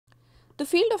The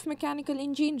field of mechanical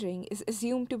engineering is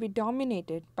assumed to be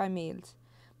dominated by males,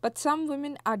 but some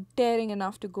women are daring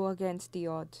enough to go against the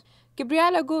odds.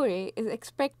 Gabriella Gore is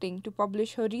expecting to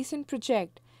publish her recent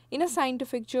project in a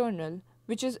scientific journal,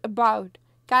 which is about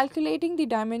calculating the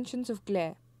dimensions of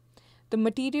glare, the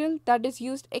material that is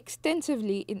used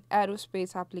extensively in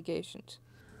aerospace applications.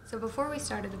 So before we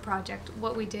started the project,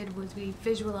 what we did was we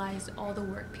visualized all the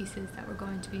work pieces that were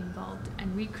going to be involved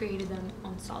and recreated them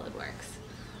on SolidWorks.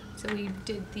 So we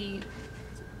did the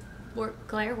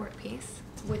glare workpiece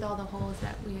with all the holes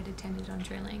that we had intended on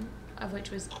drilling, of which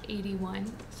was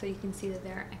 81. So you can see that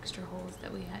there are extra holes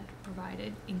that we had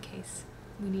provided in case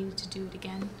we needed to do it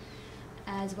again,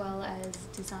 as well as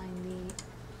design the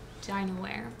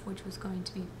dynaware, which was going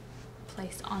to be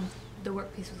placed on, the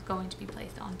workpiece was going to be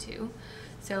placed onto.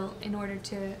 So in order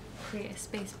to create a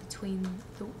space between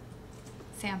the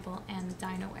sample and the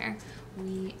dynaware,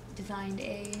 we designed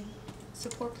a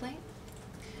support plate,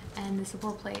 and the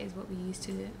support plate is what we use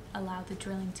to allow the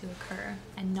drilling to occur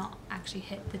and not actually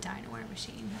hit the dynaware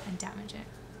machine and damage it.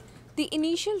 The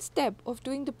initial step of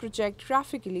doing the project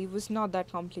graphically was not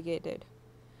that complicated.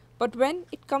 But when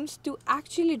it comes to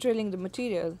actually drilling the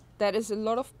material, there is a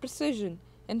lot of precision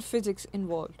and physics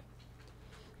involved.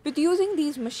 With using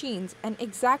these machines, an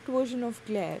exact version of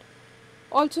glare,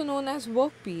 also known as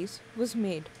workpiece, was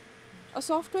made. A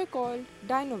software called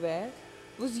Dynaware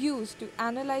was used to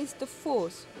analyze the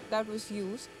force that was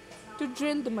used to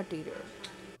drill the material.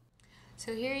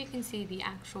 So here you can see the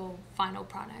actual final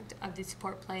product of the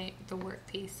support plate, the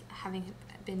workpiece having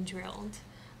been drilled,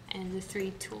 and the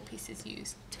 3 tool pieces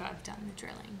used to have done the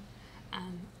drilling.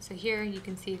 So here you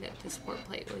can see that the support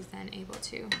plate was then able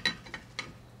to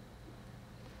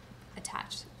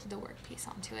attach the workpiece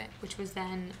onto it, which was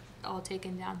then all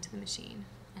taken down to the machine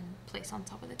and placed on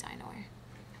top of the dynaware.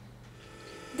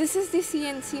 This is the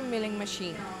CNC milling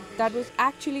machine that was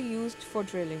actually used for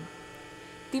drilling.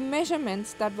 The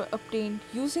measurements that were obtained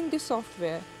using the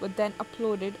software were then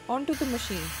uploaded onto the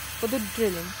machine for the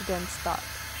drilling to then start.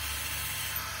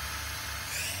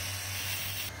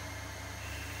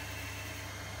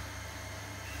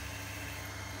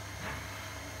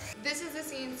 This is the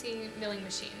CNC milling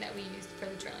machine that we used for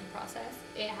the drilling process.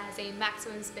 It has a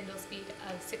maximum spindle speed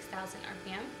of 6,000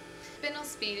 RPM. Spindle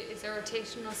speed is the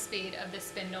rotational speed of the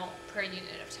spindle per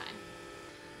unit of time.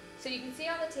 So you can see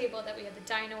on the table that we have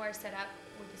the dynaware set up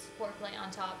with the support plate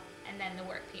on top and then the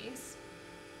workpiece.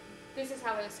 This is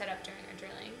how it was set up during our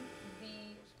drilling.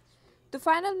 The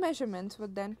final measurements were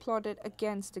then plotted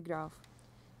against the graph.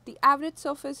 The average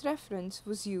surface reference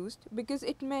was used because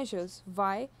it measures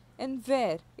why and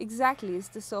where exactly is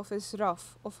the surface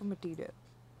rough of a material.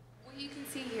 What you can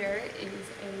see here is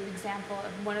an example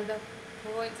of one of the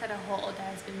points at a hole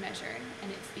that has been measured,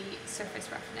 and it's the surface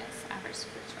roughness, average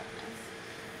surface roughness.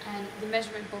 And the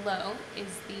measurement below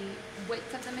is the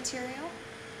width of the material,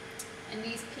 and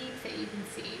these peaks that you can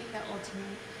see that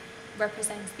alternate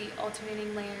represents the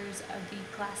alternating layers of the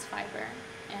glass fiber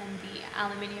and the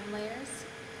aluminium layers.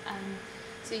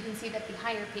 So you can see that the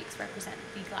higher peaks represent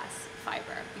the glass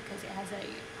fiber because it has a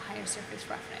higher surface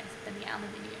roughness than the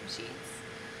aluminium sheets.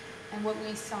 And what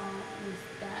we saw was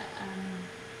that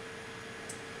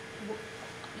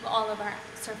all of our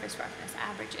surface roughness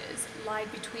averages lie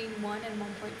between 1 and 1.5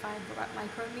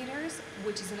 micrometers,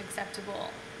 which is an acceptable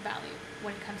value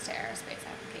when it comes to aerospace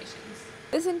applications.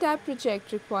 This entire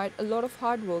project required a lot of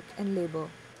hard work and labor.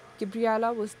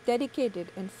 Gabriella was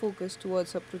dedicated and focused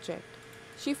towards her project.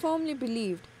 She firmly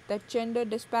believed that gender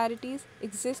disparities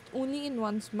exist only in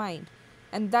one's mind,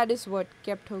 and that is what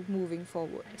kept her moving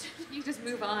forward. You just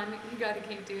move on, you gotta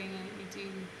keep doing it, you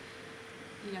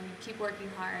keep working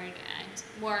hard, and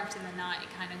more often than not, it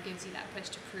kind of gives you that push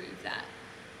to prove that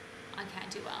I can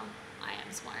do well, I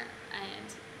am smart,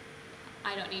 and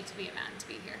I don't need to be a man to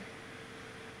be here.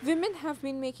 Women have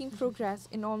been making progress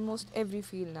in almost every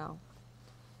field now.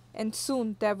 And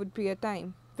soon there would be a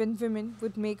time when women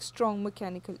would make strong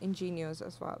mechanical engineers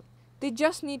as well. They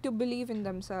just need to believe in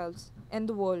themselves, and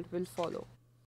the world will follow.